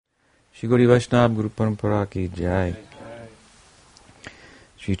Shri Gauri Vaishnava Guru Parampara ki jai.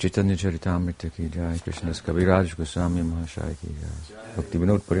 Shri Caitanya-caritamrta ki jai. Krishnadasa Kaviraj Goswami Mahashaya ki jai. Bhakti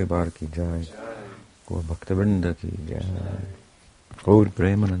Vinod Parivar ki jai. Gaur Bhakta-vrinda ki jai. Gaur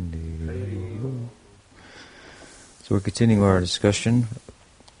Premanandi. So we're continuing our discussion.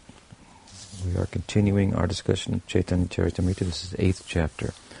 We are continuing our discussion of Caitanya-caritamrta. This is the 8th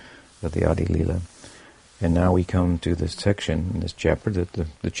chapter of the Adi-lila. And now we come to this section in this chapter that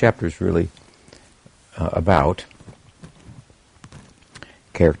the chapter is really about,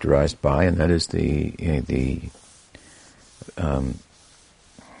 characterized by, and that is the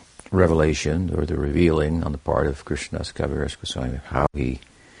revelation or the revealing on the part of Krishnadasa Kaviraj Goswami of how he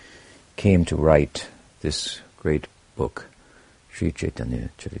came to write this great book, Sri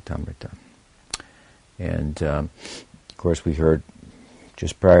Caitanya-caritamrta. And of course we heard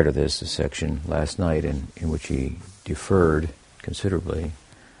just prior to this a section last night in which he deferred considerably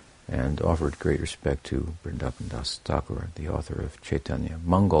and offered great respect to Vrindavan Thakur, the author of Chaitanya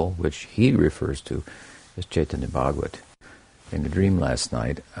Mangal, which he refers to as Chaitanya Bhagavat. In the dream last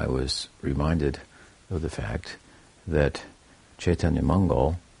night, I was reminded of the fact that Chaitanya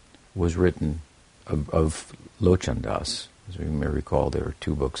Mangal was written of Lochan Das. As we may recall, there are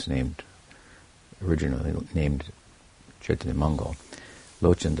two books originally named Chaitanya Mangal.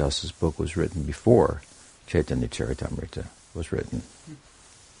 Lochan Das's book was written before Caitanya-caritamrta was written,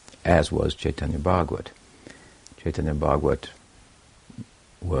 as was Chaitanya Bhagavat. Chaitanya Bhagavat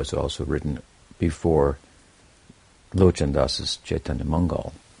was also written before Lochan Das's Chaitanya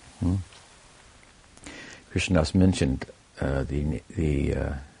Mangal. Krishnadasa mentioned the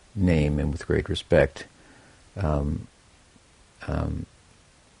name, and with great respect, Narayani,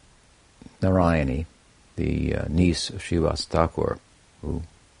 the niece of Srivas Thakur, who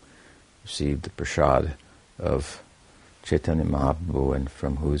received the prasad of Chaitanya Mahaprabhu and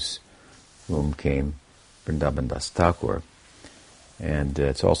from whom came Vrindavan Das Thakur. And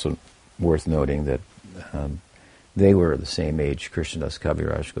it's also worth noting that they were the same age, Krishnadasa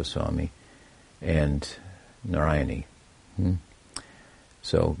Kaviraj Goswami and Narayani.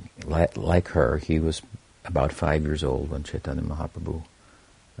 So, like her, he was about 5 years old when Chaitanya Mahaprabhu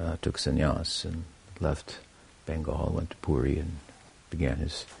took sannyas and left Bengal, went to Puri, and began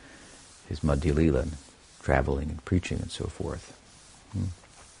his Adi-lila, traveling and preaching and so forth.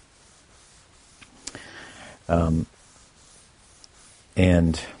 And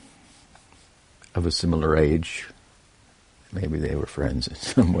of a similar age, maybe they were friends in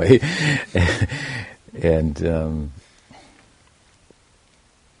some way. And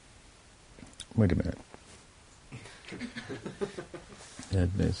wait a minute.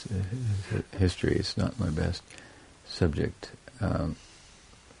 History is not my best subject.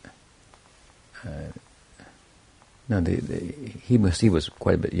 He was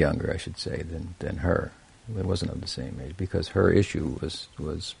quite a bit younger, I should say, than her. It wasn't of the same age, because her issue was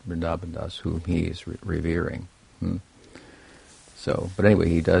Vrindavan Das, whom he is revering. So, but anyway,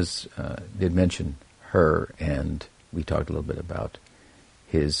 he did mention her, and we talked a little bit about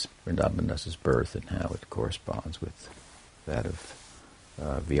his Vrindavan Das's birth and how it corresponds with that of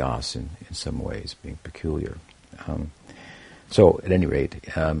Vyas in some ways, being peculiar. So, at any rate,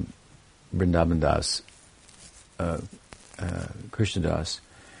 Vrindavan Das, Krishnadas,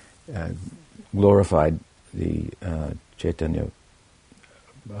 glorified the Chaitanya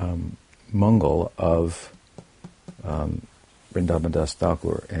Mangal of Vrindavan Das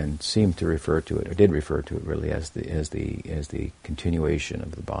Thakur, and seemed to refer to it, or did refer to it really as the continuation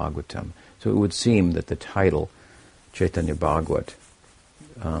of the Bhagavatam. So it would seem that the title Chaitanya Bhagavat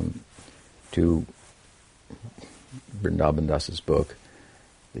to Vrindavan Das's book,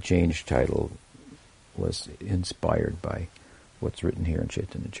 the changed title, was inspired by what's written here in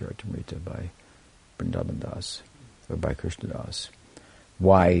Caitanya-caritamrta by Vrindavan Das, or by Krishnadasa.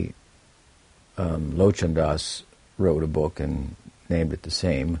 Why Lochan Das wrote a book and named it the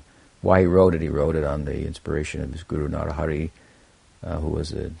same. Why he wrote it on the inspiration of his Guru Narahari, who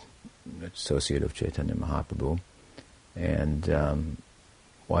was an associate of Chaitanya Mahaprabhu. And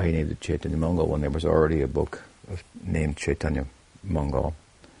why he named it Chaitanya Mangal when there was already a book named Chaitanya Mangal,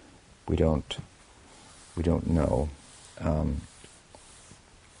 we don't know.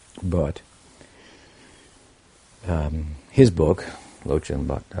 But his book, Lochan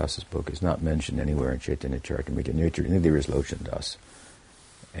Das's book, is not mentioned anywhere in Caitanya-caritamrta. Neither is Lochan Das.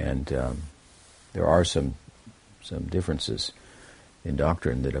 And there are some differences in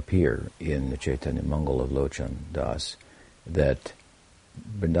doctrine that appear in the Chaitanya Mangal of Lochan Das that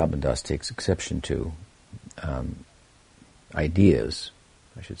Vrindavan Das takes exception to, ideas,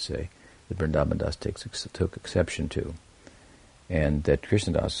 I should say, that Vrindavan Das took exception to. and that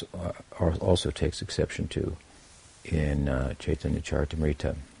Krishnadasa also takes exception to in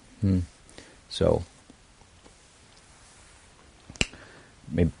Caitanya-caritamrta. So,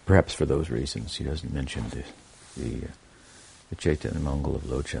 maybe, perhaps for those reasons, he doesn't mention the Chaitanya Mangal of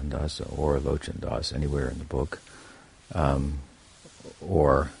Lochandasa or Lochandasa anywhere in the book,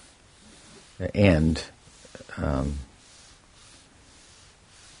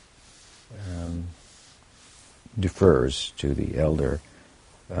 defers to the elder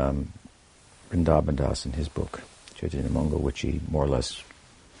Vrindavan Das in his book, Chaitanya Mangal, which he more or less,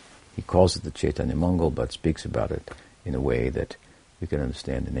 he calls it the Chaitanya Mangal, but speaks about it in a way that we can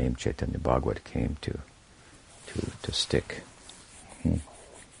understand the name Chaitanya Bhagavat came to stick.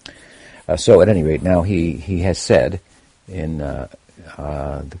 So at any rate, now he has said in the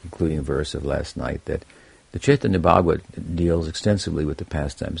concluding verse of last night that the Chaitanya Bhagavat deals extensively with the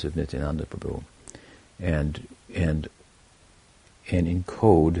pastimes of Nityananda Prabhu, and in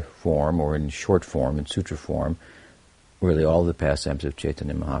code form or in short form, in sutra form, really all the pastimes of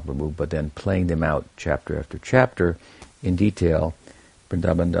Chaitanya Mahaprabhu, but then playing them out chapter after chapter in detail.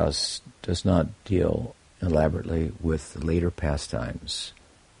 Vrindavan Das does not deal elaborately with the later pastimes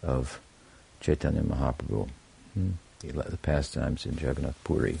of Chaitanya Mahaprabhu, the pastimes in Jagannath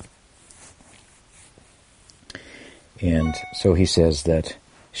Puri. And so he says that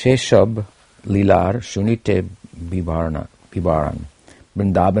Sheshab Lilar Shunite Bibaran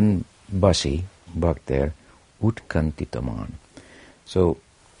Vrindavan Basi Bhakter Utkantitaman. So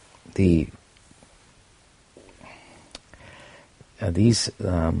these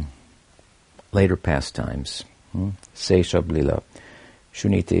later pastimes, Sheshab Lila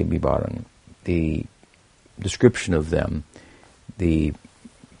Shunite Bibaran, the description of them, the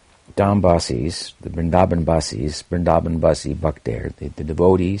Dambasis, the Vrindavan Basis, Vrindavan Basi Bhakter, the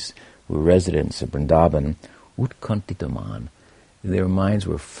devotees who were residents of Vrindavan, Utkantitaman, their minds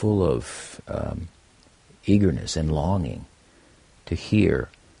were full of eagerness and longing to hear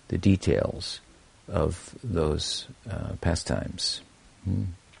the details of those pastimes.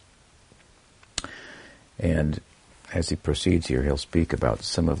 And as he proceeds here, he'll speak about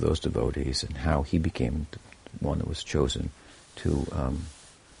some of those devotees and how he became the one that was chosen to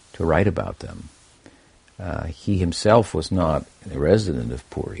write about them. He himself was not a resident of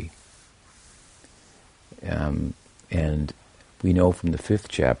Puri. And we know from the 5th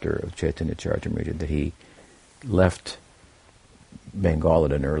chapter of Caitanya-caritamrta that he left Bengal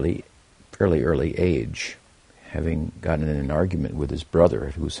at an fairly early age, having gotten in an argument with his brother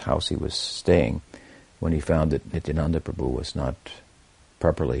at whose house he was staying when he found that Nityananda Prabhu was not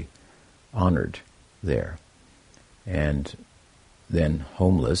properly honored there. And then,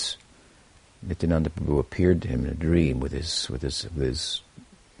 homeless, Nityananda Prabhu appeared to him in a dream with his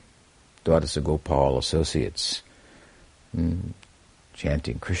Dwadasa Gopal associates,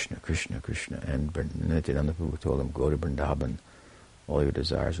 chanting Krishna, Krishna, Krishna. And Nityananda Prabhu told him, go to Vrindavan, all your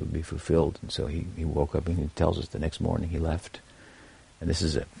desires will be fulfilled. And so he woke up and he tells us the next morning he left. And this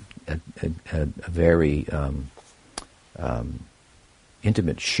is a very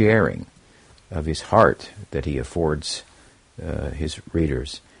intimate sharing of his heart that he affords his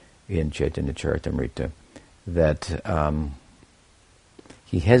readers in Caitanya-caritamrta, that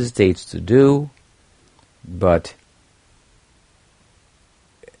he hesitates to do, but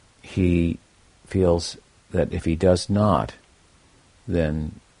he feels that if he does not,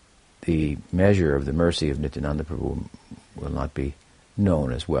 then the measure of the mercy of Nityananda Prabhu will not be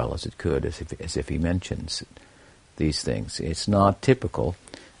known as well as it could, as if he mentions these things. It's not typical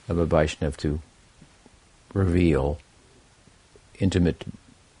of a Vaishnava to reveal intimate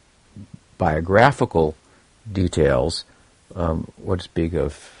biographical details, what to speak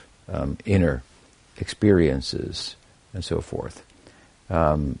of inner experiences and so forth.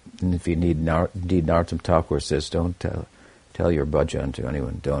 And if you need, indeed, Narottam Thakur says, don't tell your bhajan to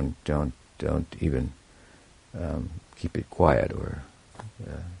anyone. Don't even keep it quiet. Or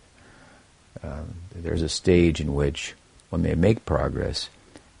there's a stage in which one may make progress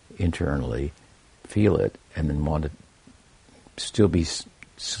internally, feel it, and then want to still be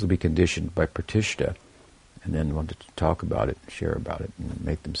conditioned by pratishta, and then want to talk about it, share about it, and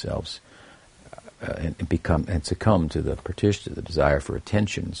make themselves and succumb to the pratishta, the desire for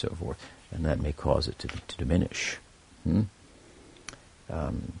attention, and so forth, and that may cause it to diminish.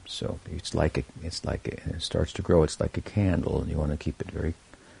 So it starts to grow. It's like a candle, and you want to keep it very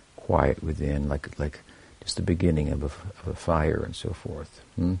quiet within, like just the beginning of a fire, and so forth.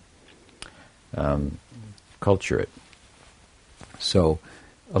 Culture it. So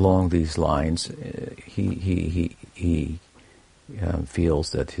along these lines, he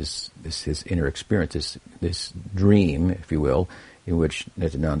feels that his inner experience, this dream, if you will, in which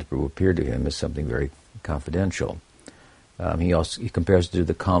Nityananda Prabhu appeared to him, is something very confidential. He compares it to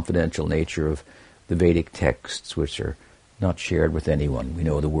the confidential nature of the Vedic texts, which are not shared with anyone. We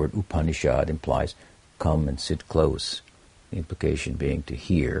know the word Upanishad implies come and sit close, the implication being to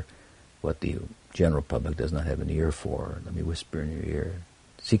hear what the general public does not have an ear for. Let me whisper in your ear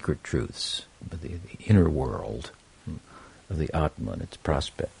secret truths of the inner world, of the Atma and its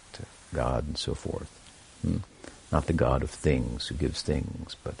prospect, God and so forth. Not the God of things, who gives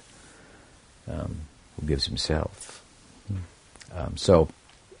things, but who gives himself. So,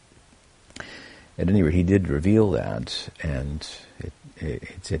 at any rate, he did reveal that, and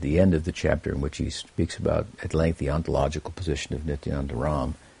it's at the end of the chapter in which he speaks about, at length, the ontological position of Nityananda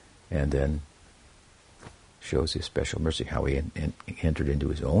Ram, and then shows his special mercy, how he entered into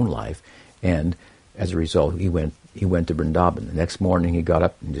his own life, and as a result, he went to Vrindavan. The next morning, he got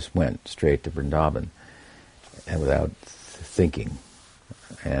up and just went straight to Vrindavan, and without thinking,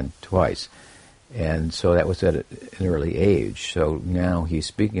 and twice. And so that was at an early age. So now he's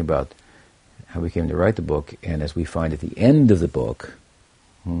speaking about how he came to write the book, and as we find at the end of the book,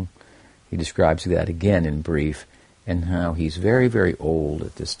 he describes that again in brief, and how he's very, very old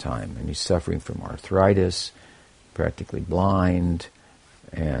at this time, and he's suffering from arthritis, practically blind,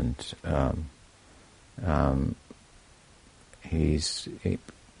 and he's,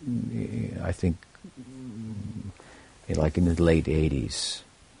 I think, like in the late 80s.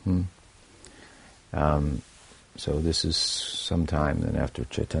 So this is some time then after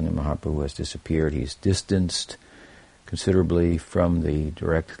Chaitanya Mahaprabhu has disappeared. He's distanced considerably from the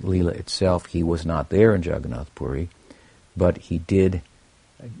direct Leela itself. He was not there in Jagannath Puri, but he did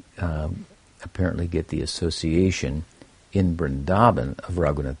apparently get the association in Vrindavan of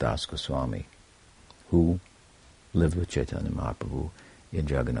Raghunath Goswami, who lived with Chaitanya Mahaprabhu in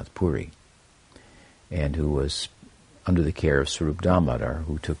Jagannath Puri, and who was under the care of Sarup Damodar,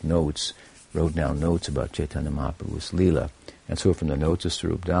 who took notes, wrote down notes about Chaitanya Mahaprabhu's Leela. And so from the notes of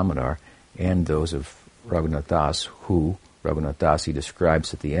Sarup Damodar and those of Raghunath Das, who Raghunath Das he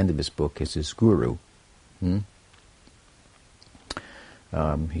describes at the end of his book as his guru.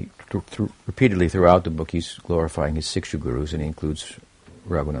 Repeatedly throughout the book he's glorifying his Siksha gurus, and he includes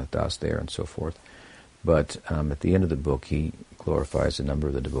Raghunath Das there and so forth. But at the end of the book he glorifies a number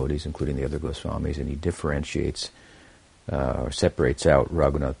of the devotees, including the other Goswamis, and he differentiates or separates out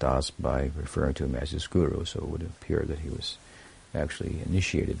Raghunath Das by referring to him as his guru. So it would appear that he was actually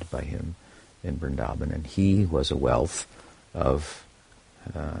initiated by him in Vrindavan, and he was a wealth of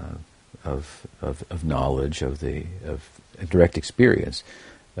knowledge, of direct experience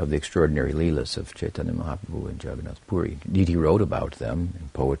of the extraordinary Leelas of Chaitanya Mahaprabhu and Jagannath Puri. Indeed, he wrote about them in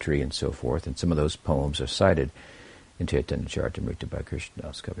poetry and so forth, and some of those poems are cited in Caitanya-caritamrta by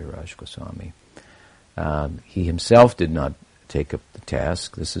Krishnadasa Kaviraj Goswami. He himself did not take up the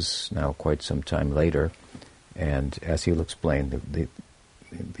task. This is now quite some time later, and as he'll explain,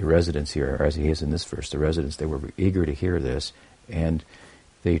 the residents here, as he is in this verse, the residents, they were eager to hear this, and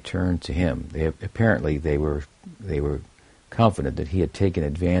they turned to him. Apparently they were confident that he had taken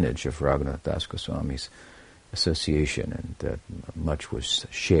advantage of Raghunath Das Goswami's association, and that much was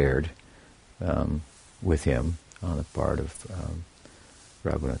shared with him on the part of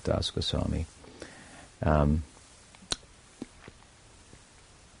Raghunath Das Goswami.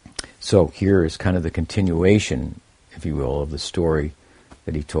 So here is kind of the continuation, if you will, of the story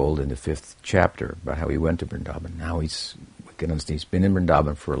that he told in the 5th chapter about how he went to Vrindavan. Now he's been in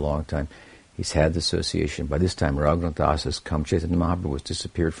Vrindavan for a long time. He's had the association. By this time, Raghunath Das has come. Chaitanya Mahaprabhu has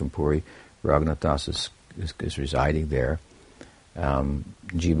disappeared from Puri. Raghunath Das is residing there.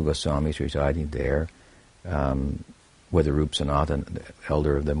 Jiva Goswami is residing there. Whether Rup Sanatan, the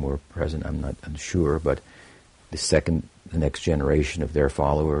elder of them, were present, I'm not unsure, but the next generation of their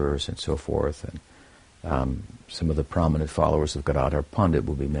followers and so forth, and some of the prominent followers of Gadadhar Pandit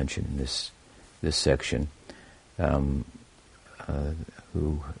will be mentioned in this section, who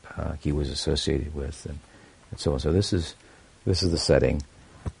he was associated with, and so on. So this is the setting,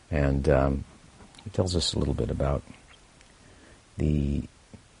 and it tells us a little bit about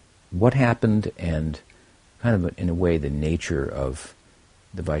what happened, and kind of in a way the nature of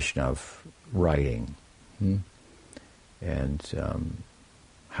the Vaishnava writing, and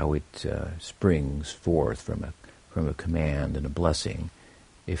how it springs forth from a command and a blessing,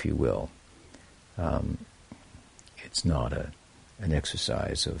 if you will. It's not an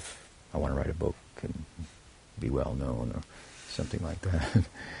exercise of, I want to write a book and be well known or something like that,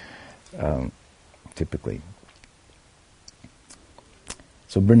 typically.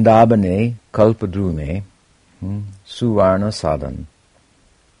 So Vrindavane Kalpadrume Suvarna Sadhan,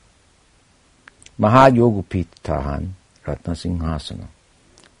 Mahayogupitahan Ratna Singhasana.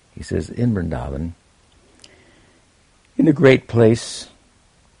 He says, in Vrindavan, in a great place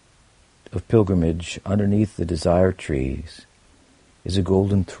of pilgrimage, underneath the desire trees, is a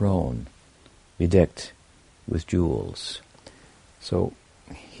golden throne, bedecked with jewels. So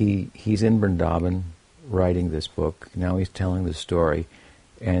he's in Vrindavan writing this book. Now he's telling the story,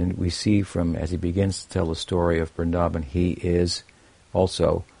 and we see from, as he begins to tell the story of Vrindavan, he is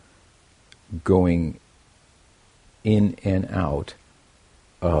also going in and out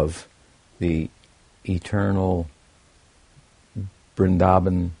of the eternal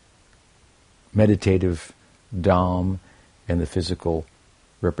Vrindavan meditative Dham and the physical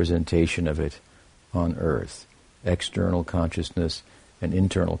representation of it on earth. External consciousness and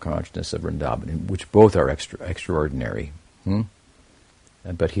internal consciousness of Vrindavan, which both are extraordinary.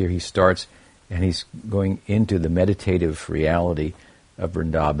 But here he starts, and he's going into the meditative reality of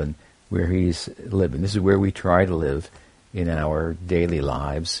Vrindavan, where he's living. This is where we try to live in our daily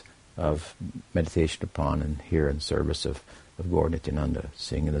lives of meditation upon and here in service of Gaur Nityananda,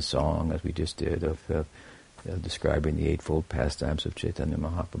 singing the song, as we just did, of describing the eightfold pastimes of Chaitanya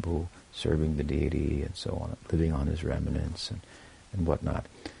Mahaprabhu, serving the deity, and so on, living on his remnants and whatnot.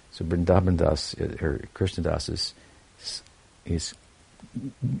 So Vrindavan Das, or Krishnadasa,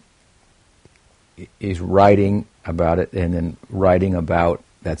 is writing about it, and then writing about,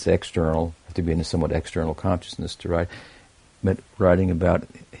 that's external, have to be in a somewhat external consciousness to write, but writing about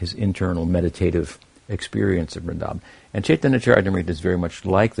his internal meditative experience of Vrindavan. And Caitanya-caritamrta is very much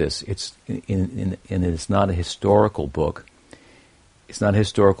like this. It's it's not a historical book. It's not a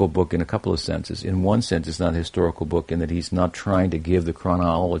historical book in a couple of senses. In one sense, it's not a historical book in that he's not trying to give the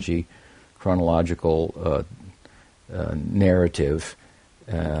chronological narrative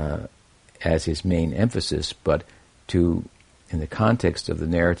as his main emphasis, but to, in the context of the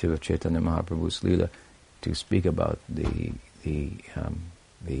narrative of Chaitanya Mahaprabhu's Lila, to speak about the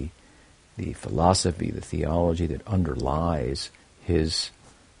philosophy, the theology that underlies his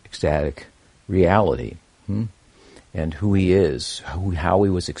ecstatic reality, and who he is, how he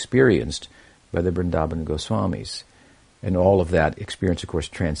was experienced by the Vrindavan Goswamis. And all of that experience, of course,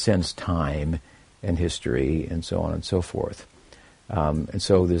 transcends time and history and so on and so forth. And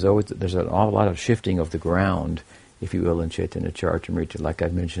so there's an awful lot of shifting of the ground, if you will, in Caitanya-caritamrta. Like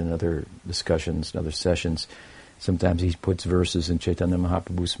I've mentioned in other discussions and other sessions, sometimes he puts verses in Chaitanya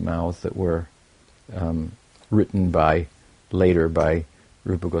Mahaprabhu's mouth that were written later by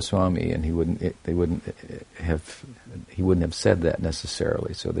Rupa Goswami, and he wouldn't have said that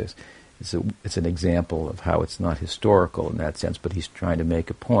necessarily. So it's an example of how it's not historical in that sense, but he's trying to make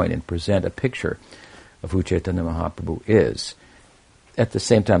a point and present a picture of who Chaitanya Mahaprabhu is. At the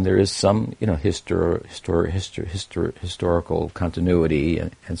same time, there is some, historical continuity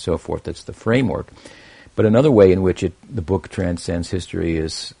and so forth. That's the framework. But another way in which the book transcends history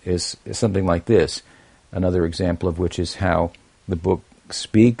is something like this. Another example of which is how the book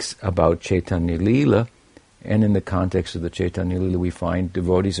speaks about Caitanya-lila, and in the context of the Caitanya-lila, we find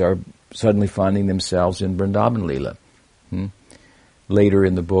devotees are suddenly finding themselves in Vrindavan-lila. Later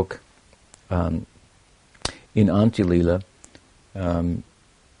in the book, in Antya-lila,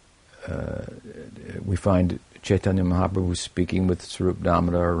 we find Chaitanya Mahaprabhu speaking with Swarup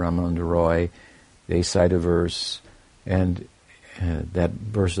Damodar, Ramananda Roy. They cite a verse, and that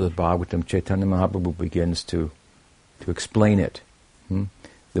verse of the Bhagavatam, Chaitanya Mahaprabhu begins to explain it.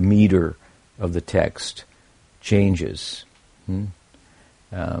 The meter of the text changes from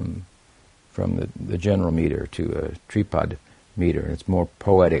the general meter to a tripad meter, and it's more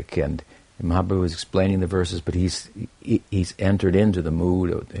poetic. And Mahaprabhu is explaining the verses, but he's entered into the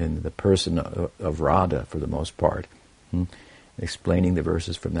mood and the person of Radha for the most part, explaining the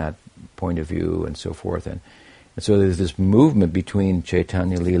verses from that point of view and so forth. And so there's this movement between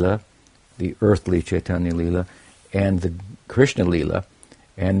Caitanya-lila, the earthly Caitanya-lila, and the Krishna-lila,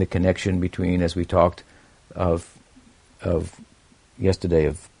 and the connection between, as we talked of yesterday,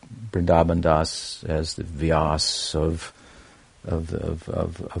 of Vrindavan Das as the Vyas of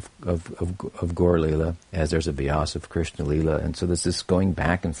Gaur Lila, as there's a Vyas of Krishna Lila, and so there's this going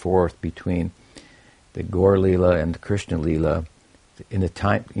back and forth between the Gaur Lila and the Krishna Lila in the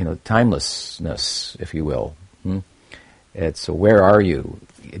timelessness, if you will. So where are you?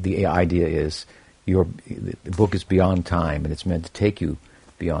 The idea is the book is beyond time, and it's meant to take you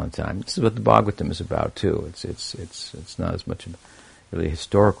beyond time. This is what the Bhagavatam is about too. It's not as much really a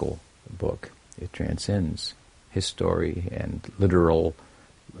historical book. It transcends history and literal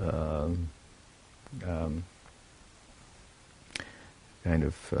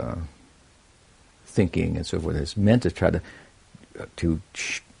thinking and so forth. It's meant to try to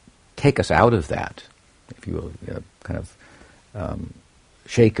take us out of that, if you will, kind of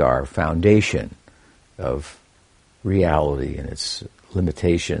shake our foundation of reality and its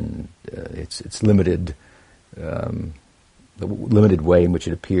limitation, its limited, the limited way in which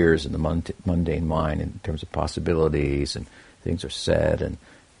it appears in the mundane mind in terms of possibilities, and things are said, and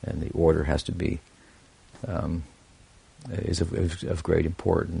the order has to be is of great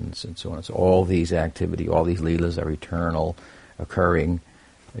importance, and so on. So all these activity, all these leelas are eternal, occurring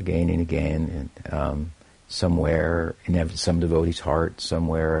again and again, and somewhere in some devotee's heart,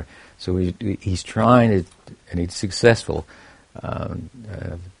 somewhere. So he's trying to, and he's successful.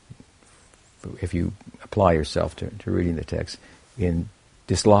 If you apply yourself to reading the text, in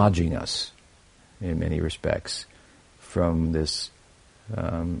dislodging us, in many respects, from this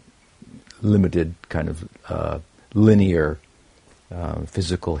limited kind of linear,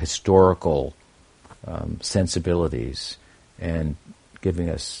 physical, historical sensibilities, and giving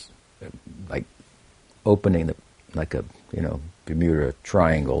us, like, opening like a Bermuda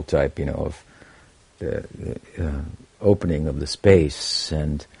Triangle type, of the opening of the space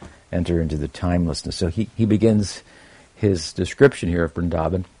and enter into the timelessness. So he begins his description here of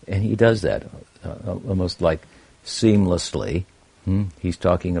Vrindavan, and he does that almost like seamlessly. He's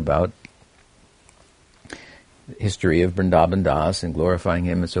talking about history of Vrindavan Das and glorifying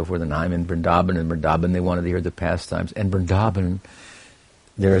him and so forth, and I'm in Vrindavan, and Vrindavan, they wanted to hear the pastimes, and Vrindavan,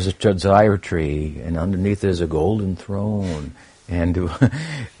 there is a desire tree, and underneath there's a golden throne, and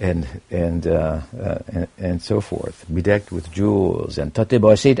so forth, bedecked with jewels. And Tate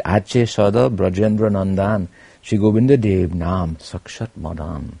Basit Ache Sada Brajendra Nandan Shri Govinda Dev Nam Sakshat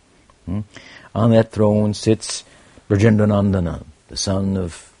Madan. On that throne sits Brajendra Nandana, the son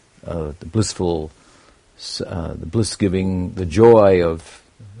of the blissful, the bliss-giving, the joy of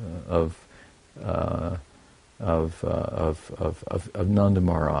Nanda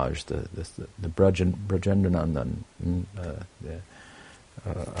Maharaj, the Brajendra Nandan,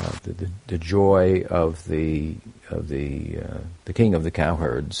 the joy of the king of the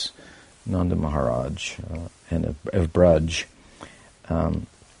cowherds, Nanda Maharaj, and of Braj.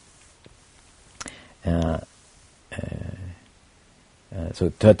 So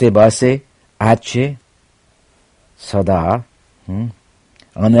Tate Base Ache Sada,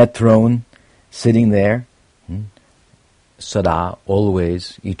 on that throne, sitting there, Sada,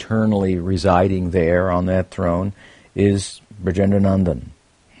 always, eternally residing there on that throne, is Brajendra Nandan,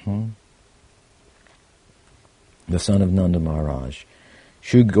 the son of Nanda Maharaj.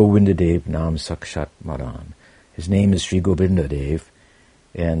 Shri Govinda Dev Nam Sakshat Madan. His name is Shri Govinda Dev,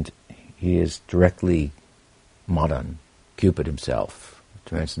 and he is directly Madan, Cupid himself,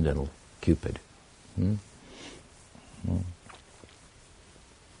 transcendental Cupid.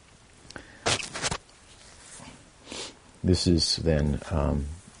 This is then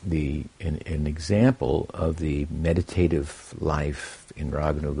an example of the meditative life in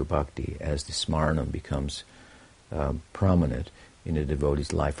Raganuga Bhakti as the Smaranam becomes prominent in a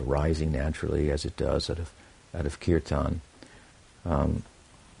devotee's life, arising naturally as it does out of Kirtan.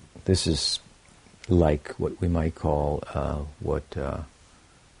 This is like what we might call what Jiva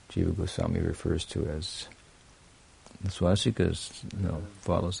Goswami refers to as the Swasikas.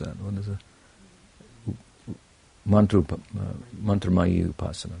 Follows that. What is it? Mantramayi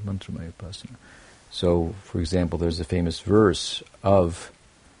Upasana. So, for example, there's a famous verse of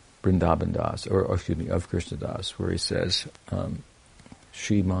Vrindavan Das, of Krishnadas, where he says,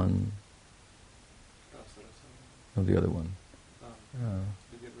 Shriman, the other one,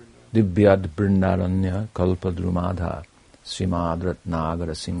 Divyad Vrindaranya Kalpadrumadha Srimad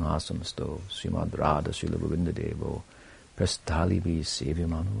Ratnagara Simhasanasto Srimad Radha Srila Govinda Devo Prasthalibi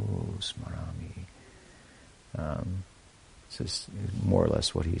Sevyamanu Smarami. This is more or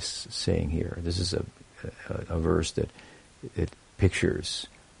less what he's saying here. This is a verse that it pictures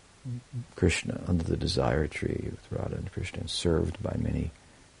Krishna under the desire tree with Radha and Krishna, served by many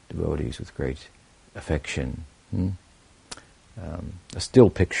devotees with great affection. A still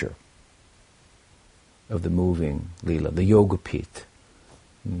picture of the moving Leela, the Yogapith,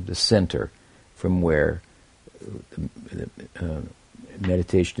 the center from where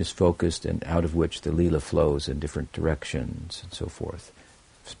meditation is focused and out of which the Leela flows in different directions and so forth,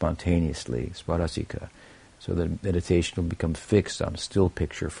 spontaneously, sparasika. So that meditation will become fixed on a still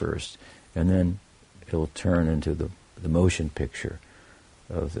picture first, and then it will turn into the motion picture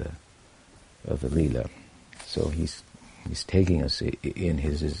of the Leela. So he's taking us in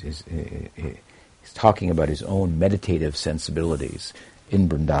his he's talking about his own meditative sensibilities in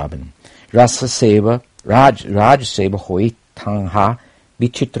Vrindavan. Rasa seva, Raj seva hoi tangha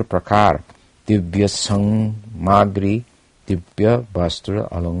vichitra prakar Divya Sang Magri, Divya Vastra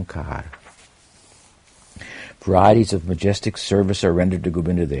Alankar. Varieties of majestic service are rendered to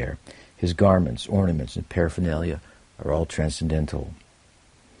Govinda there. His garments, ornaments, and paraphernalia are all transcendental.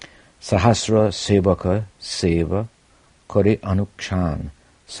 Sahasra Sevaka Seva Kore Anukshan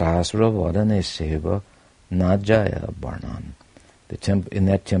Sahasra Vadane Seva Najaya Barnan. In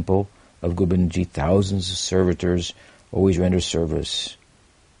that temple of Govindaji, thousands of servitors always render service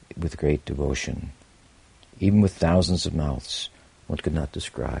with great devotion. Even with thousands of mouths, one could not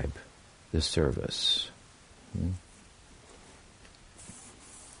describe this service.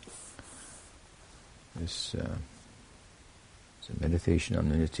 This it's a meditation on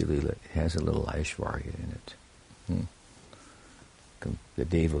the Adi-lila. It has a little Aishwarya in it. The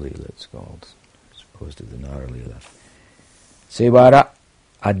Deva-lila it's called, as opposed to the Nara-lila. Sevara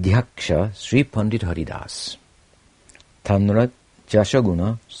Adhyaksha Sri Pandit Haridas Tanra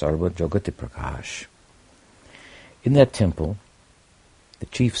Jashaguna Sarva Jagati Prakash. In that temple, the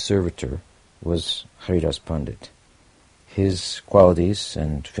chief servitor was Haridas Pandit. His qualities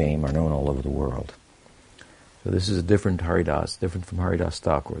and fame are known all over the world. So this is a different Haridas, different from Haridas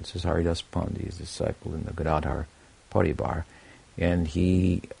Thakur. This is Haridas Pandit, his disciple in the Gadadhar Paribar. And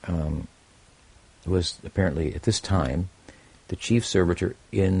he was apparently, at this time, the chief servitor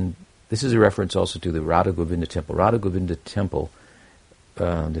in... This is a reference also to the Radha Govinda temple. Radha Govinda temple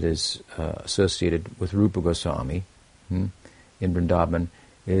that is associated with Rupa Goswami in Vrindavan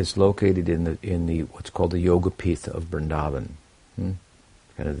is located in the what's called the Yoga Pitha of Vrindavan, kind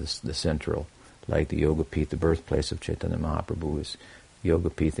of the central, like the Yoga Pitha, the birthplace of Chaitanya Mahaprabhu is Yoga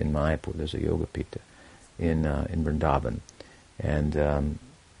Pitha in Mayapur. There's a Yoga Pitha in Vrindavan, and a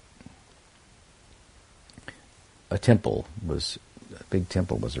big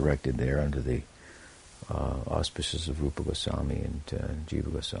temple was erected there under the auspices of Rupa Goswami and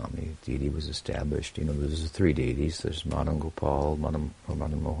Jiva Goswami. Deity was established. There's three deities. There's Madan Gopal, Madan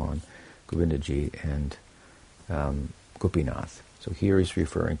Mohan, Govindaji, and Gopinath. So here he's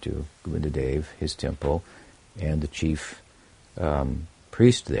referring to Govinda Dev, his temple, and the chief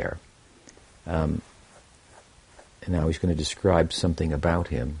priest there. And now he's going to describe something about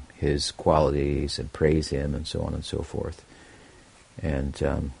him, his qualities, and praise him, and so on and so forth. And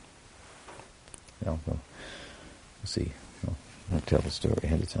we'll see. I'll tell the story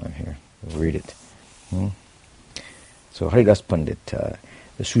ahead of time here. We'll read it. So Haridas Pandit, the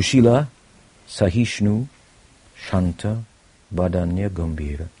Sushila, Sahishnu, Shanta, Badanya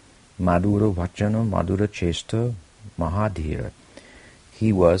Gambhira, Madhura Vachana, Madhura Chesta, Mahadhira.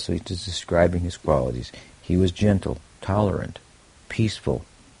 So he's just describing his qualities. He was gentle, tolerant, peaceful,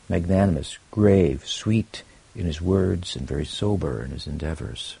 magnanimous, grave, sweet in his words, and very sober in his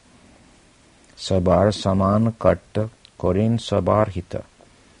endeavors. Sabar Saman Karta Korin Sabar Hita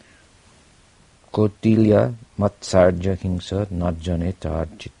Kotilya Matsarja Hingsa Najjane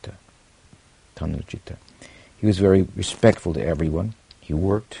Tarjita Tanrajita. He was very respectful to everyone. He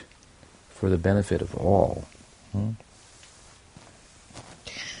worked for the benefit of all.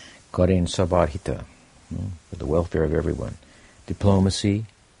 Korin Sabar Hita, for the welfare of everyone. Diplomacy,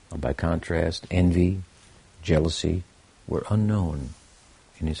 or by contrast, envy, jealousy, were unknown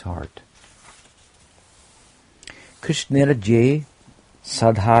in his heart. Krishnadasa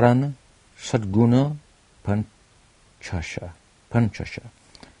Sadharana Sadguna Panchasha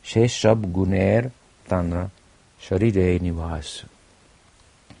Sheshab Guner Tanra Sharire Nivas.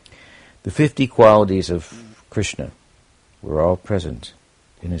 The 50 qualities of Krishna were all present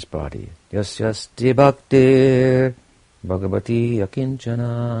in his body. Yasyasti bhaktir bhagavati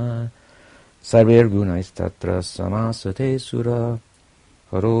akinchana sarver gunais tatra samasate sura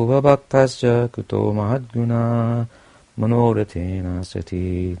harova bhaktasya kuto mahadguna manoratena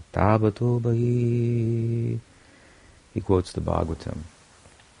sati tabato bhahi. He quotes the Bhagavatam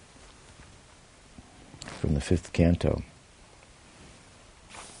from the 5th canto.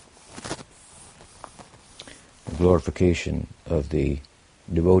 The glorification of the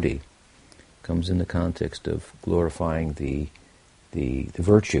devotee comes in the context of glorifying the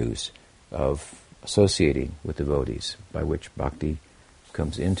virtues of associating with devotees, by which bhakti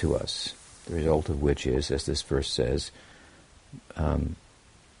comes into us, the result of which is, as this verse says,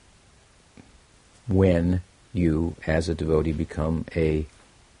 when you, as a devotee, become an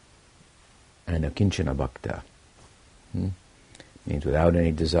akinchana bhakta, means without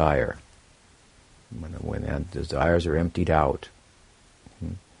any desire, when desires are emptied out,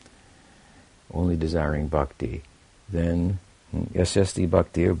 only desiring bhakti, then yasyasti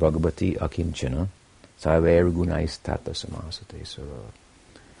bhaktir bhagavati akinchana saver gunais tata samasate sura.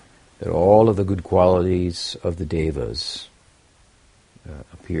 That all of the good qualities of the devas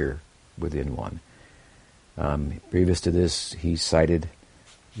appear within one. Previous to this, he cited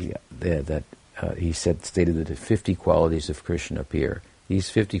stated that 50 qualities of Krishna appear. These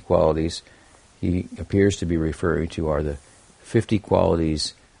 50 qualities he appears to be referring to are the 50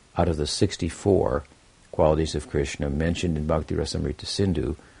 qualities out of the 64 qualities of Krishna mentioned in Bhakti Rasamrita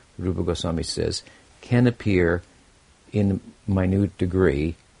Sindhu. Rupa Goswami says can appear in minute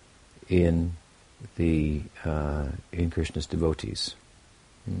degree in Krishna's devotees,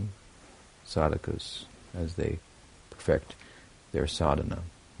 sadhakas, as they perfect their sadhana.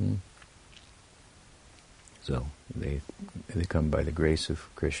 So they come by the grace of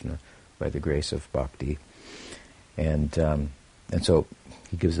Krishna, by the grace of bhakti, and so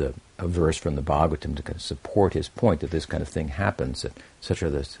he gives a verse from the Bhagavatam to kind of support his point that this kind of thing happens. That such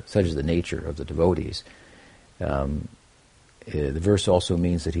is the nature of the devotees. The verse also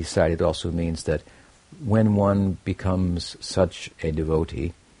means that he cited also means that when one becomes such a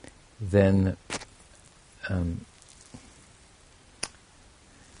devotee, then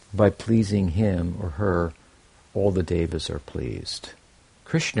by pleasing him or her, all the devas are pleased.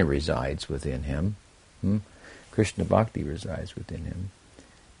 Krishna resides within him. Krishna Bhakti resides within him.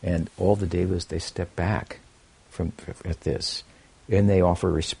 And all the devas, they step back at this, and they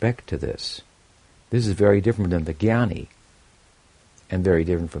offer respect to this. This is very different than the jnani, and very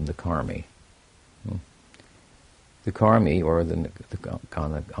different from the karmi. The karmi, or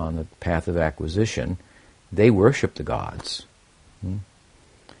on the path of acquisition, they worship the gods.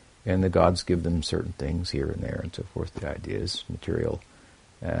 And the gods give them certain things here and there and so forth. The idea is material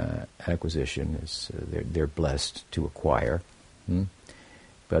acquisition is they're blessed to acquire.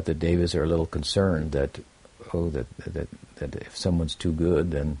 But the devas are a little concerned that if someone's too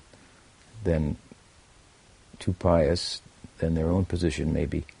good, then too pious, then their own position there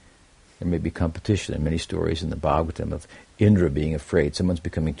may be competition. There are many stories in the Bhagavatam of Indra being afraid someone's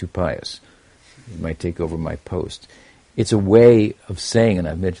becoming too pious. He might take over my post. It's a way of saying, and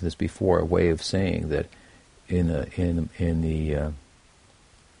I've mentioned this before, a way of saying that in the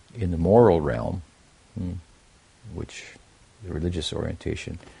moral realm, which the religious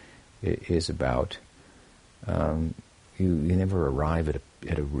orientation is about, you never arrive at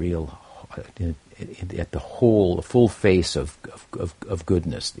a real, at the full face of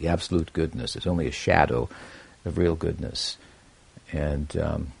goodness, the absolute goodness. It's only a shadow of real goodness,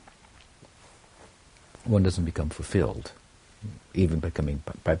 and one doesn't become fulfilled, even by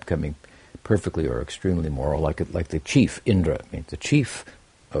becoming perfectly or extremely moral, like the chief Indra, the chief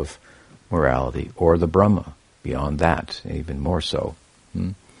of morality, or the Brahma. Beyond that, even more so.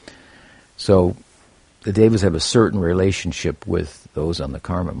 So the devas have a certain relationship with those on the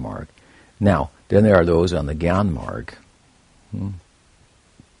karma marg. Now, then there are those on the Gyan marg.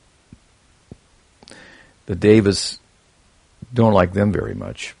 The devas don't like them very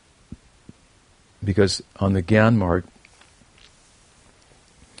much, because on the Gyan marg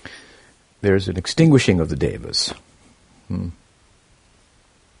there's an extinguishing of the devas.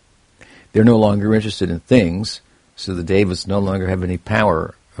 They're no longer interested in things, so the devas no longer have any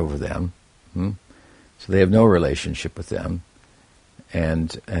power over them. So they have no relationship with them,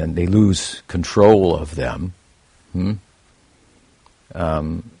 and they lose control of them.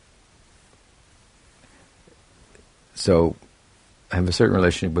 So I have a certain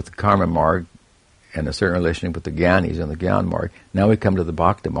relationship with the karma marg, and a certain relationship with the Gyanis on the Gyan marg. Now we come to the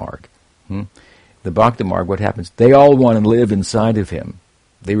Bhakti marg. The Bhakti marg, what happens? They all want to live inside of him.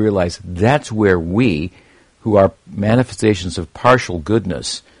 They realize that's where we, who are manifestations of partial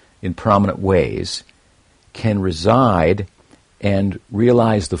goodness in prominent ways, can reside and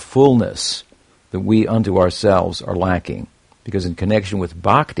realize the fullness that we unto ourselves are lacking. Because in connection with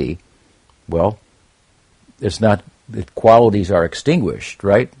bhakti, well, it's not, the qualities are extinguished,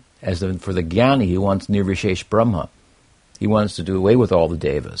 right? As for the jnani, he wants nirvishesh brahma. He wants to do away with all the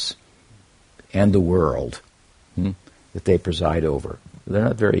devas and the world that they preside over. They're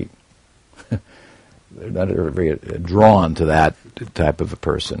not very drawn to that type of a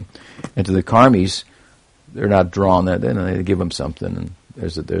person. And to the karmis, they're not drawn. They give them something, and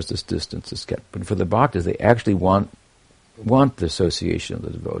there's this distance that's kept. But for the bhaktas, they actually want the association of the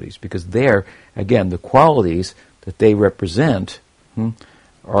devotees, because there, again, the qualities that they represent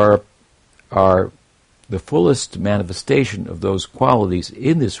are the fullest manifestation of those qualities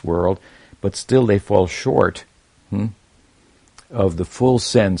in this world, but still they fall short of the full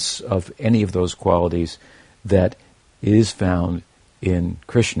sense of any of those qualities that is found in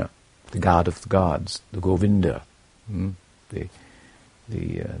Krishna, the God of the gods, the Govinda, who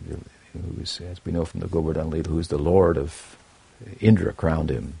is, as we know from the Govardhan-lila, who is the Lord of Indra, crowned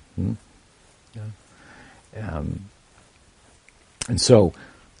him. And so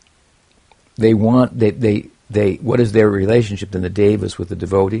they want, they what is their relationship then the devas with the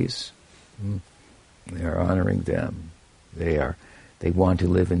devotees? They are honoring them. They want to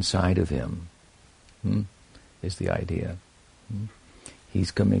live inside of him. Is the idea.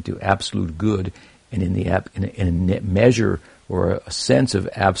 He's coming to absolute good, and in a measure or a sense of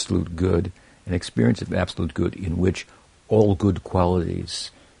absolute good, an experience of absolute good in which all good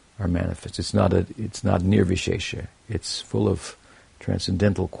qualities are manifest. It's not nirvishesha. It's full of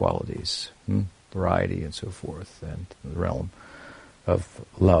transcendental qualities, variety and so forth, and the realm of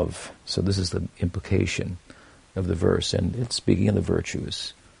love. So this is the implication of the verse, and it's speaking of the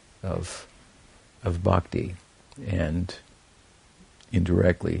virtues of bhakti, and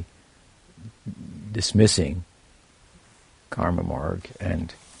indirectly dismissing karma marg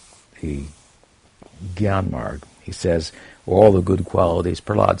and the gyan marg. He says all the good qualities,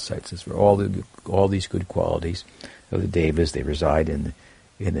 Prahlad cites this, for all these good qualities of the devas, they reside in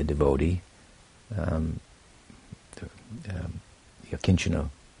the devotee, yakinchana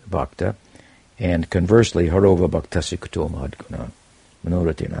bhakta, and conversely, harova bhaktasya kuto mahadguna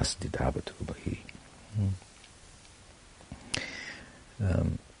manorati nasti dhabatu bahi.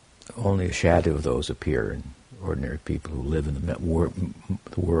 Only a shadow of those appear in ordinary people who live in the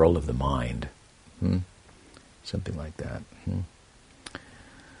world of the mind. Something like that.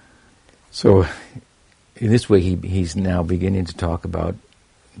 So, in this way, he's now beginning to talk about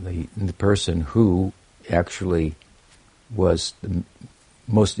the person who actually was the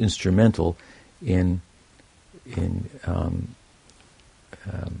most instrumental in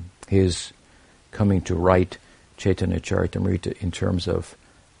his coming to write Caitanya-caritamrta in terms of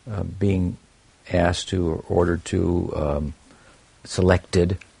being asked to or ordered to,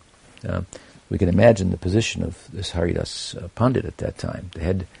 selected. We can imagine the position of this Haridas Pandit at that time, the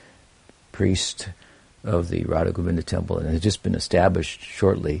head priest of the Radha Govinda temple, and it had just been established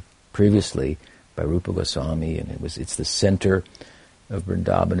shortly previously by Rupa Goswami, and it's the center of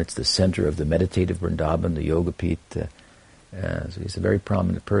Vrindavan, it's the center of the meditative Vrindavan, the Yoga Pita. So he's a very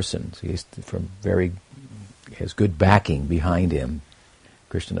prominent person. So he's has good backing behind him,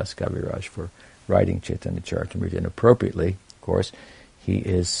 Krishnadasa Kaviraj, for writing Caitanya-caritamrta. And appropriately, of course, he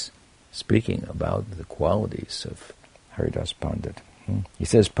is speaking about the qualities of Haridas Pandit. He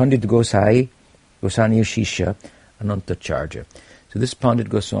says, Pandit Gosaniya Shisha Anantacharya. So this Pandit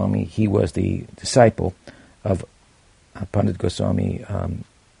Goswami, he was the disciple of Pandit Goswami.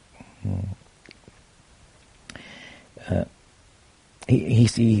 He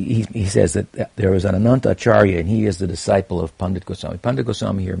says that there was an Anantacharya, and he is the disciple of Pandit Goswami. Pandit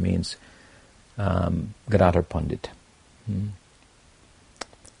Goswami here means Gadadhar Pandit,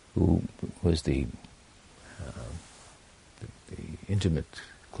 who was the intimate,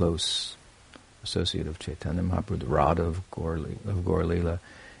 close associate of Chaitanya Mahaprabhu, the Radha of Gaur-lila,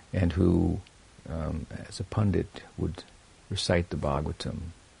 and who, as a Pandit, would recite the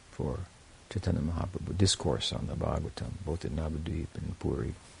Bhagavatam for Chaitanya Mahaprabhu, discourse on the Bhagavatam, both in Navadvip and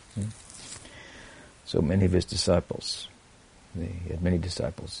Puri. So many of his disciples, he had many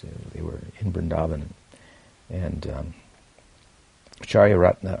disciples, they were in Vrindavan, and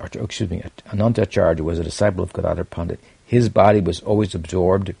Anantacharya was a disciple of Gadadhar Pandit. His body was always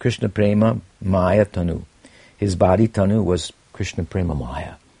absorbed, Krishna Prema Maya Tanu. His body, Tanu, was Krishna Prema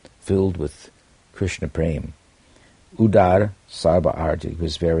Maya, filled with Krishna Prema. Udar Sarva Arja, he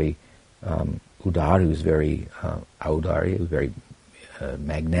was very Udar, he was very Audari, he was very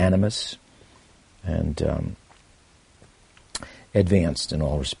magnanimous and advanced in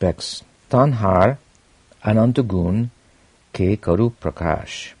all respects. Tanhar Anantagun Ke Karu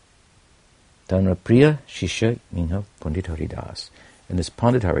Prakash. Tanrapriya Shisha Minha Pandit Haridas. And this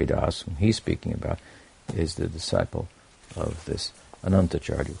Pandit Haridas, whom he's speaking about, is the disciple of this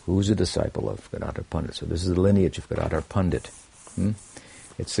Anantacharya, who's a disciple of Gadadhar Pandit. So this is the lineage of Gadadhar Pandit.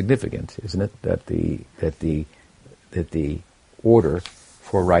 It's significant, isn't it, that the order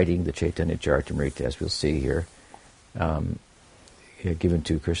for writing the Caitanya-caritamrta, as we'll see here, given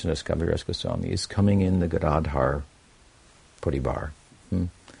to Krishnadasa Kaviraj Goswami, is coming in the Gadadhar Parivar,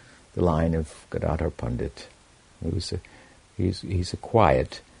 the line of Gadadhar Pandit. He's a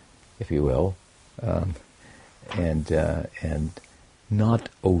quiet, if you will, and not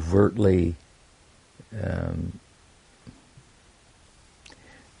overtly,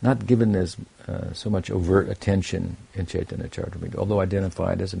 not given as so much overt attention in Caitanya-caritamrta, although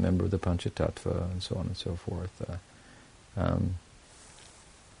identified as a member of the Panchatattva and so on and so forth.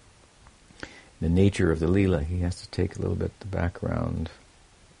 The nature of the Leela, he has to take a little bit the background,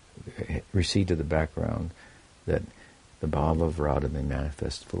 recede to the background, that the Bhava of Radha may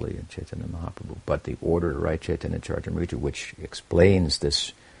manifest fully in Chaitanya Mahaprabhu. But the order to write Caitanya-caritamrta, which explains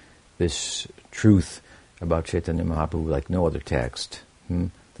this this truth about Chaitanya Mahaprabhu like no other text,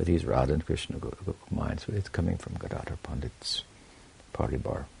 that he's Radha and Krishna combined. So it's coming from Gadadhar Pandit's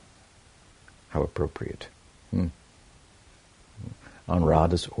Paribar. How appropriate. On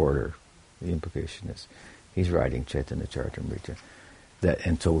Radha's order, the implication is he's writing Caitanya-caritamrta.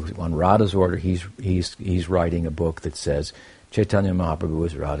 And so on Radha's order, he's writing a book that says Chaitanya Mahaprabhu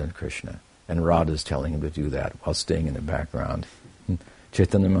is Radha and Krishna, and Radha is telling him to do that while staying in the background.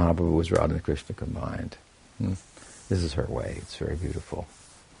 Chaitanya Mahaprabhu is Radha and Krishna combined. This is her way. It's very beautiful.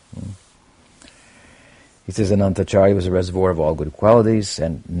 He says Anantacharya was a reservoir of all good qualities,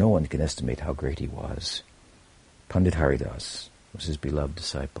 and no one can estimate how great he was. Pandit Haridas was his beloved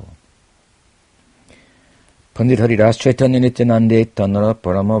disciple. Pandit Haridas Chaitanya Nityananda Tanara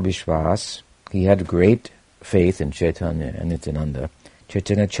Parama Vishwas. He had great faith in Chaitanya and Nityananda.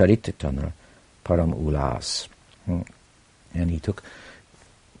 Caitanya-caritamrta Tanara Param Ulas. And he took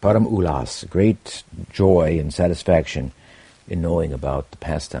Param Ulas, great joy and satisfaction in knowing about the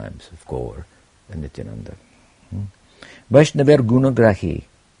pastimes of Gaur and Nityananda. Vaishnavar Gunagrahi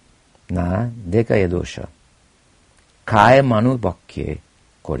Na Dekaya Dosha Kaya Manu Bhakye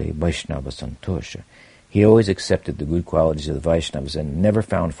Kore Vaishnava Santosha. He always accepted the good qualities of the Vaishnavas and never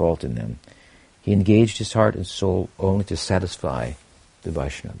found fault in them. He engaged his heart and soul only to satisfy the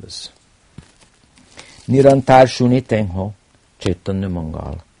Vaishnavas. Nirantar Shuni Tengho Chaitanya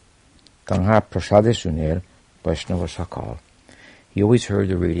Mangal Kangha Prasade Sunir Vaishnava Sakal. He always heard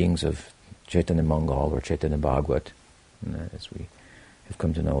the readings of Chaitanya Mangal or Chaitanya Bhagavat, as we have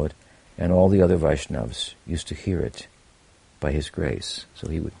come to know it, and all the other Vaishnavas used to hear it by his grace, so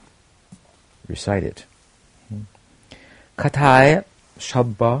he would recite it. Kathaya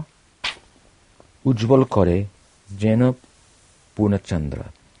Shabba Ujjval Kore Jena Purnachandra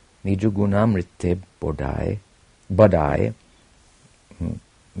Nijugunamrite Badai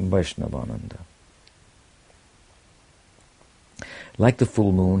Vaishnavananda. Like the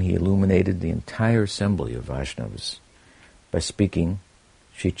full moon, he illuminated the entire assembly of Vaishnavas by speaking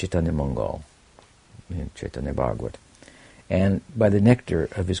Sri Chaitanya Mangal in Chaitanya Bhagavat. And by the nectar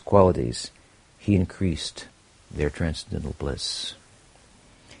of his qualities, he increased their transcendental bliss.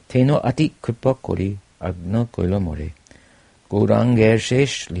 Teno ati kripa kori agna koila more Gauranger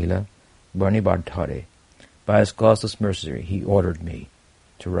shesh lila barni bardhare. By his causeless mercy, he ordered me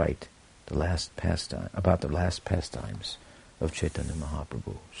to write the last pastime about the last pastimes of Chaitanya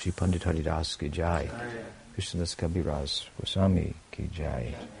Mahaprabhu. Shri Pandit Haridas ki jai. Krishnadasa Kaviraj Goswami ki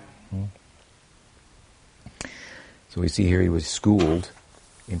jai. So we see here he was schooled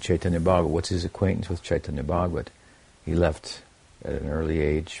in Chaitanya Bhagavat. What's his acquaintance with Chaitanya Bhagavat? He left at an early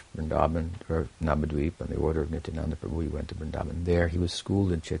age Vrindavan, or Navadvip, on the order of Nityananda Prabhu. He went to Vrindavan. There he was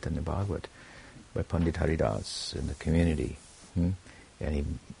schooled in Chaitanya Bhagavat by Pandit Haridas in the community. And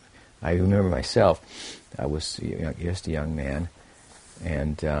I remember myself, I was just a young man,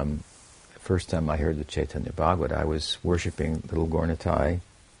 and the first time I heard the Chaitanya Bhagavat, I was worshipping little Gaurnitai.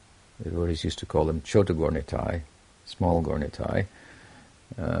 The devotees used to call them Chota Gaurnitai, small Gaurnitai.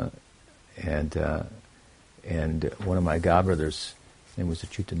 And one of my godbrothers, his name was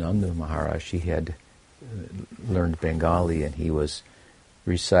Achyutananda Maharaj, he had learned Bengali, and he was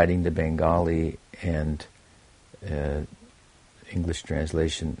reciting the Bengali and English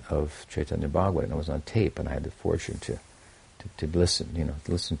translation of Chaitanya Bhagavat, and it was on tape, and I had the fortune to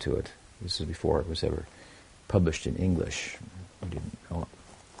listen to it. This is before it was ever published in English. I didn't know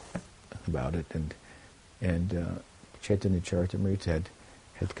about it, and Caitanya-caritamrta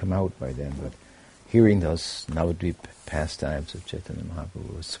had come out by then, but hearing those Navadvip pastimes of Chaitanya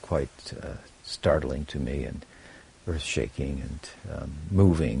Mahaprabhu was quite startling to me and earth-shaking and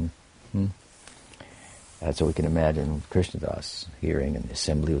moving. So we can imagine Krishnadasa hearing an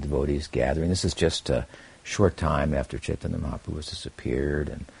assembly of devotees gathering. This is just a short time after Chaitanya Mahaprabhu has disappeared,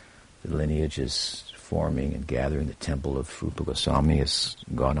 and the lineage is forming and gathering. The temple of Rupa Goswami has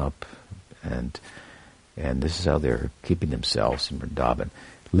gone up, and this is how they're keeping themselves in Vrindavan.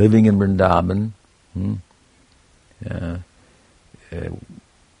 Living in Vrindavan,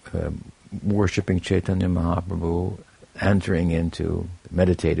 worshipping Chaitanya Mahaprabhu, entering into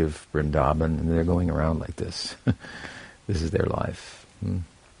meditative Vrindavan, and they're going around like this. This is their life,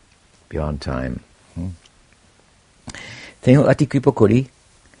 beyond time. Tenho ati kripa kori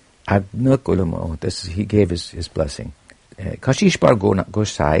agna kolamo. This he gave his blessing. Kashishpar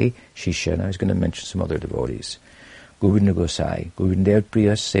Gosai Shishya. Now he's going to mention some other devotees. Govinda Gosai, Govinda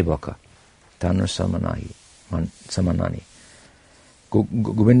Priya Sevaka, Tanra Samanani.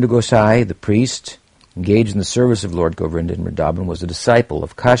 Govinda Gosai, the priest, engaged in the service of Lord Govinda in Vrindavan, was a disciple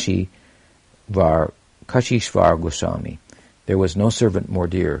of Kashishvar Goswami. There was no servant more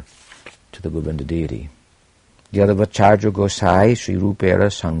dear to the Govinda deity. Yadavacharya Gosai Sri Rupera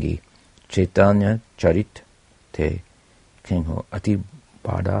Sangi Caitanya-caritamrta Kingho Ati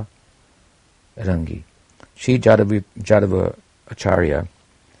Bada Rangi. Sri Jadava Acharya,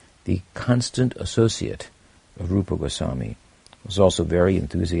 the constant associate of Rupa Goswami, was also very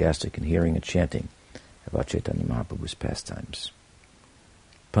enthusiastic in hearing and chanting about Chaitanya Mahaprabhu's pastimes.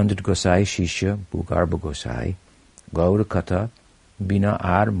 Pandit Gosai Shishya Bhugarba Gosai Gaura Katha Bina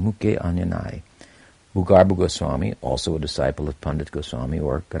Ar Muke Anyanai. Bhugarba Goswami, also a disciple of Pandit Goswami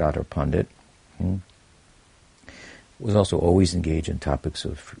or Gadadhar Pandit, was also always engaged in topics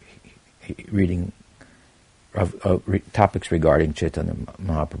of reading, topics regarding Chaitanya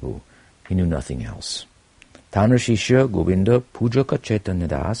Mahaprabhu. He knew nothing else. Tanra Shishya Govinda Pujaka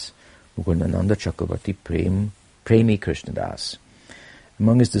Caitanya-das Mukundananda Chakravarti Premi Krishnadasa.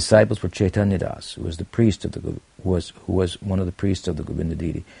 Among his disciples were Caitanya-das, who was one of the priests of the Govinda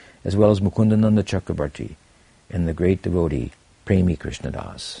deity, as well as Mukundananda Chakravarti and the great devotee Premi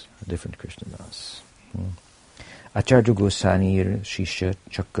Krishnadasa, a different Krishnadas. Acharya Gosanir Shishya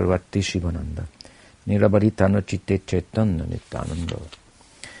Chakravarti Shivananda Nirabharitana Chitte Chaitanya Nityananda.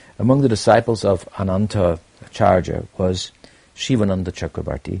 Among the disciples of Ananta Acharya was Shivananda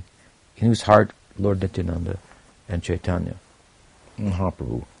Chakravarti, in whose heart Lord Nityananda and Chaitanya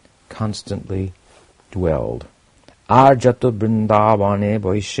Mahaprabhu constantly dwelled. Arjata Vrindavane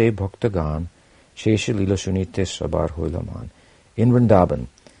Vaishe Bhaktagan Shesha Lila Shunite Sabar Hoilaman. In Vrindavan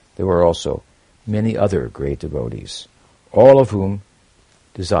there were also many other great devotees, all of whom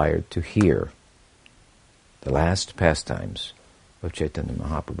desired to hear the last pastimes of Chaitanya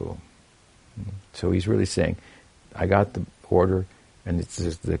Mahaprabhu. So he's really saying, I got the order, and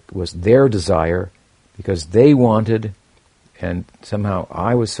it was their desire, because they wanted, and somehow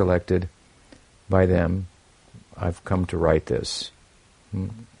I was selected by them. I've come to write this.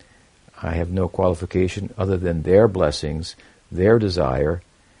 I have no qualification other than their blessings, their desire.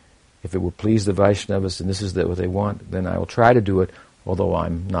 If it will please the Vaishnavas, and this is what they want, then I will try to do it, although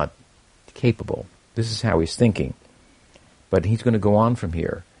I'm not capable. This is how he's thinking. But he's going to go on from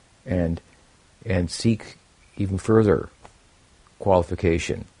here and seek even further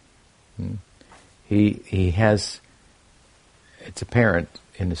qualification. He has, it's apparent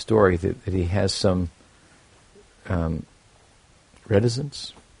in the story that he has some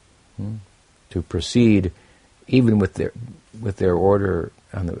reticence to proceed, even with their order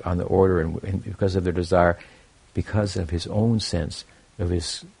on the order, and because of their desire, because of his own sense of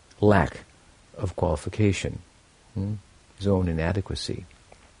his lack of qualification, his own inadequacy.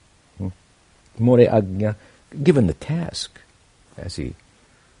 More agnya, given the task, as he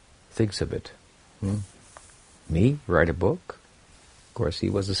thinks of it. Me, write a book? Of course, he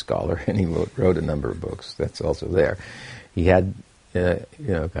was a scholar, and he wrote a number of books. That's also there. He had, kind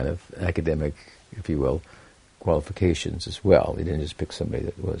of academic, if you will, qualifications as well. He didn't just pick somebody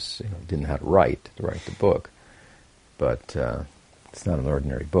that was, didn't know how to write the book. But it's not an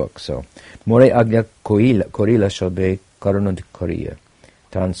ordinary book. So, More agnya korila shalbe karunad kariya.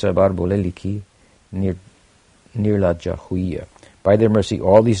 Tan sabar bole liki nirlaja huiya. By their mercy,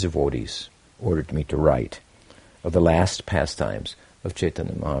 all these devotees ordered me to write of the last pastimes of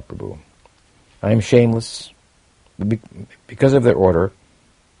Chaitanya Mahaprabhu. I am shameless. Because of their order,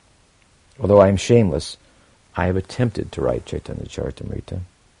 although I am shameless, I have attempted to write Caitanya-caritamrta.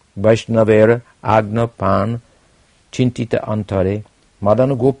 Vaishnavera agna pan chintita antare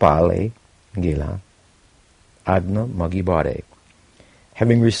madana gopale gila agna magibare.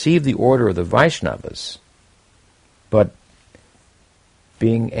 Having received the order of the Vaishnavas, but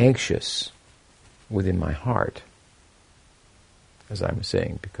being anxious within my heart, as I'm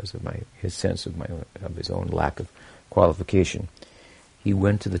saying, because of his sense of his own lack of qualification, he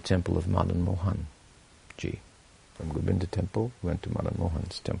went to the temple of Madan Mohan Ji. From Govinda temple, he went to Madan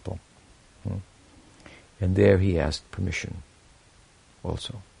Mohan's temple. And there he asked permission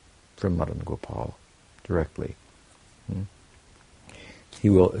also from Madan Gopal directly. He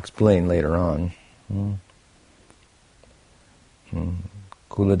will explain later on.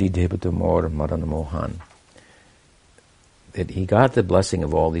 Kuladi Devata Mor Madan Mohan. That he got the blessing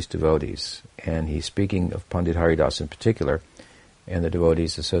of all these devotees, and he's speaking of Pandit Haridas in particular, and the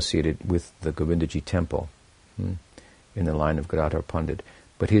devotees associated with the Govindaji temple in the line of Gadadhar Pandit.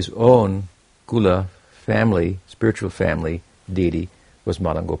 But his own Kula family, spiritual family deity, was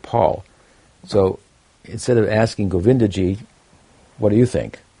Madan Gopal. So instead of asking Govindaji, what do you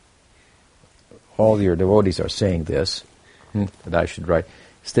think? All your devotees are saying this, that I should write.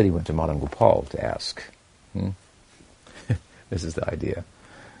 Instead he went to Madan Gopal to ask. This is the idea.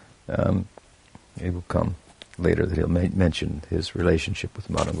 It will come later that he'll mention his relationship with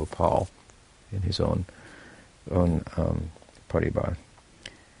Madan Gopal in his own paribar.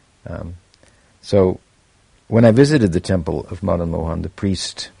 So, when I visited the temple of Madan Mohan, the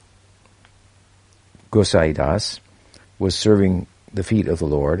priest Gosai Das was serving the feet of the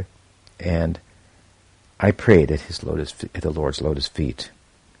Lord, and I prayed at the Lord's lotus feet.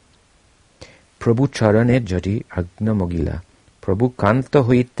 Prabhu charane jati agna mogila, Prabhu kanta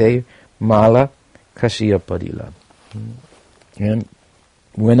huite mala kashiya padila. And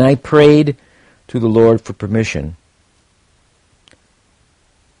when I prayed to the Lord for permission,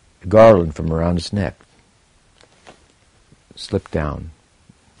 a garland from around his neck slipped down.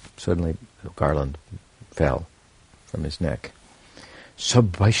 Suddenly, the garland fell from his neck.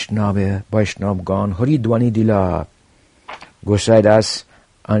 Sab Vaishnava Gan Hari Dwani Dila Gosai Das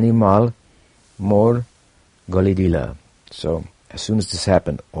Animal Mor Gali Dila. So, as soon as this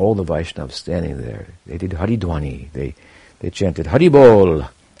happened, all the Vaishnavas standing there, they did Hari Dwani. They chanted Hari Bol,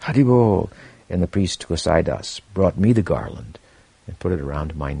 Hari Bol. And the priest Gosai Das brought me the garland and put it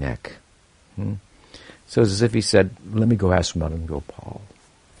around my neck. So it's as if he said, let me go ask Madan Gopal.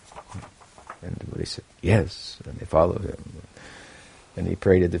 And everybody said, yes. And they followed him. And he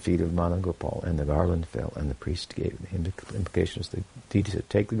prayed at the feet of Madan Gopal, and the garland fell, and the priest gave the implications. The deity said,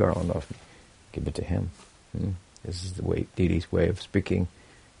 take the garland off me, give it to him. This is the way, deity's way of speaking,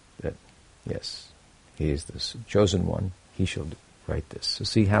 that, yes, he is the chosen one, he shall write this. So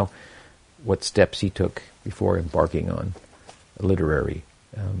see what steps he took before embarking on a literary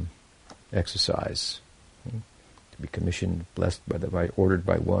exercise. To be commissioned, blessed by ordered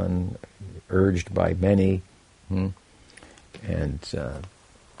by one, urged by many, and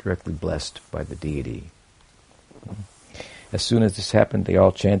directly blessed by the deity. As soon as this happened, they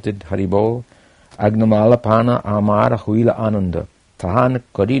all chanted Haribol, Agnamala Pana Amara Huila Ananda, Tahan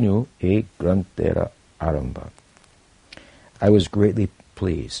Karinu E Grantera Aramba. I was greatly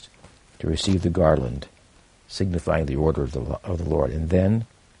pleased to receive the garland, signifying the order of the Lord, and then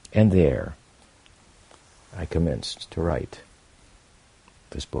and there I commenced to write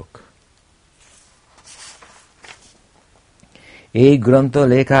this book. E granta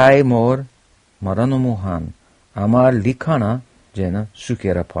lekai mor marano mohan amar likhana jena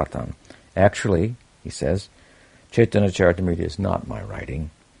sukera patan. Actually, he says, Caitanya-caritamrta is not my writing,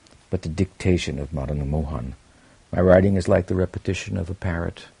 but the dictation of Madan Mohan. My writing is like the repetition of a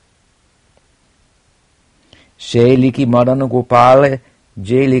parrot. She liki Madan Gopale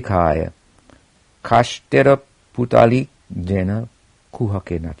je likhaya kashtera putali jena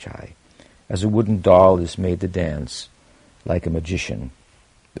kuhake nachai. As a wooden doll is made to dance like a magician,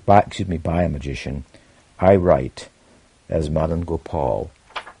 by a magician, I write as Madan Gopal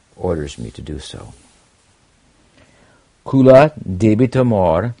orders me to do so. Kula debita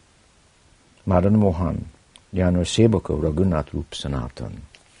mor Madan Mohan Jano Sebaka Raghunath Rup Sanatan.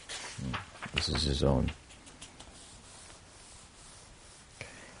 This is his own.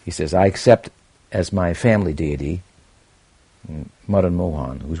 He says, I accept as my family deity Madan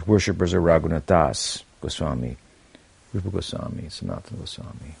Mohan, whose worshippers are Raghunath Das Goswami, Rupa Goswami, Sanatana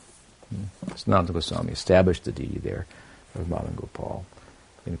Goswami. Sanatana Goswami established the deity there of Madan Gopal.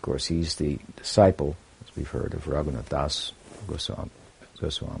 And of course he's the disciple, as we've heard, of Raghunath Das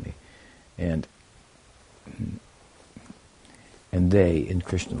Goswami. And they, in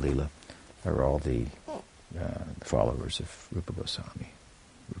Krishnadasa, are all the followers of Rupa Goswami,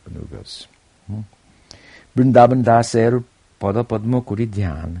 Rupa Nugas. Vrindavan Daser Pada Padma Kuri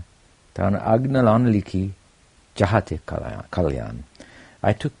Dhyan Tan Agnalan Liki Jahate Kalyan.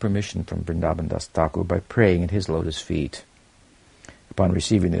 I took permission from Vrindavan Das Thakur by praying at his lotus feet. Upon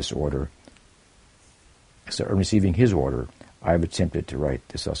receiving his order, I have attempted to write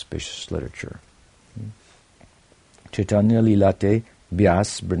this auspicious literature. Caitanya-lila te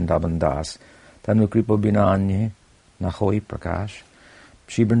Vyas Vrindavan Das Tanu Kripa Bina Anye Nahoi Prakash.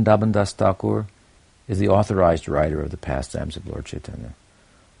 Sri Vrindavan Das Thakur is the authorized writer of the pastimes of Lord Chaitanya.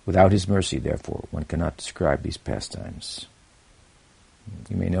 Without his mercy, therefore, one cannot describe these pastimes.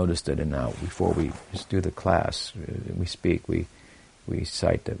 You may notice that now, before we just do the class, we speak, we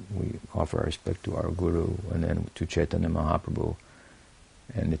cite that we offer our respect to our Guru, and then to Chaitanya Mahaprabhu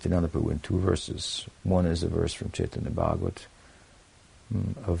and Nityananda Prabhu in two verses. One is a verse from Chaitanya Bhagavat,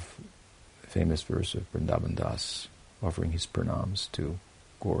 of the famous verse of Vrindavan Das, offering his pranams to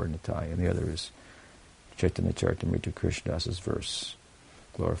Gaur Nitai, and the other is Caitanya-caritamrta Krishnadasa's verse,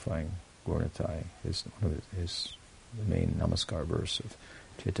 glorifying Gaur Nitai, his main namaskar verse of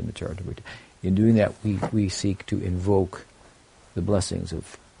Caitanya-caritamrta. In doing that, we seek to invoke the blessings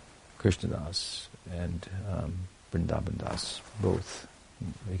of Krishnadasa and Vrindavan Das, both,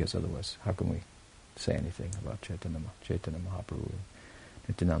 because otherwise, how can we say anything about Chaitanya Mahaprabhu,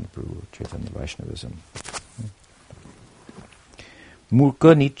 Nityananda Prabhu, Chaitanya Vaishnavism.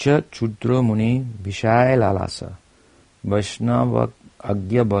 Murka Nicha Chudra Muni Vishaya Lalasa Vaishnava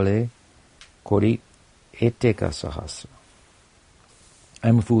Agya Bale Kori Eteka Sahasra. I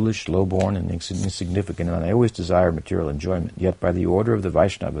am foolish, low-born, and insignificant, and I always desire material enjoyment. Yet by the order of the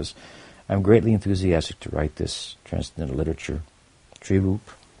Vaishnavas, I am greatly enthusiastic to write this transcendental literature. Trirup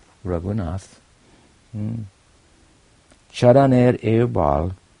Raghunath. Charaner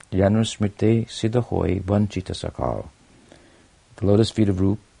Eubal Janusmrite Siddhahoi Vanchita Sakal. The lotus feet of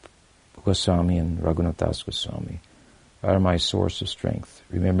Rup Goswami and Raghunathas Goswami are my source of strength,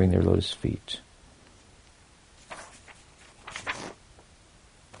 remembering their lotus feet.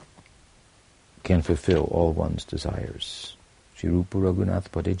 Can fulfill all one's desires. Shri Rupa Raghunath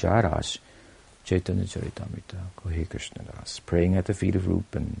Pade Jarash Caitanya-caritamrta Kohe Krishnadasa. Praying at the feet of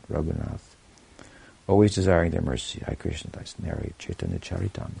Rupa and Raghunath, always desiring their mercy, I Krishnadasa narrate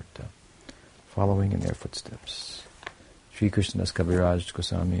Caitanya-caritamrta, following in their footsteps. Shri Krishnadasa Kaviraj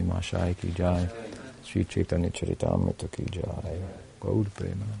Goswami Mashai Ki Jai, Shri Caitanya-caritamrta Ki Jai, Gaud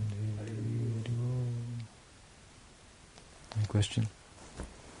Premanande. Any question?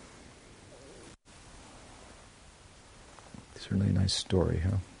 It's a really nice story,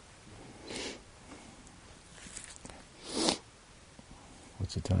 huh?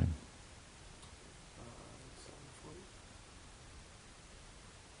 What's the time?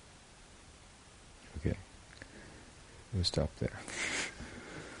 Okay. We'll stop there.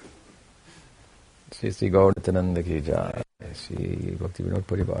 Shri Gaur Nitananda Ki Jai. Shri Bhakti Vinod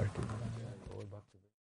Parivar Ki Jai.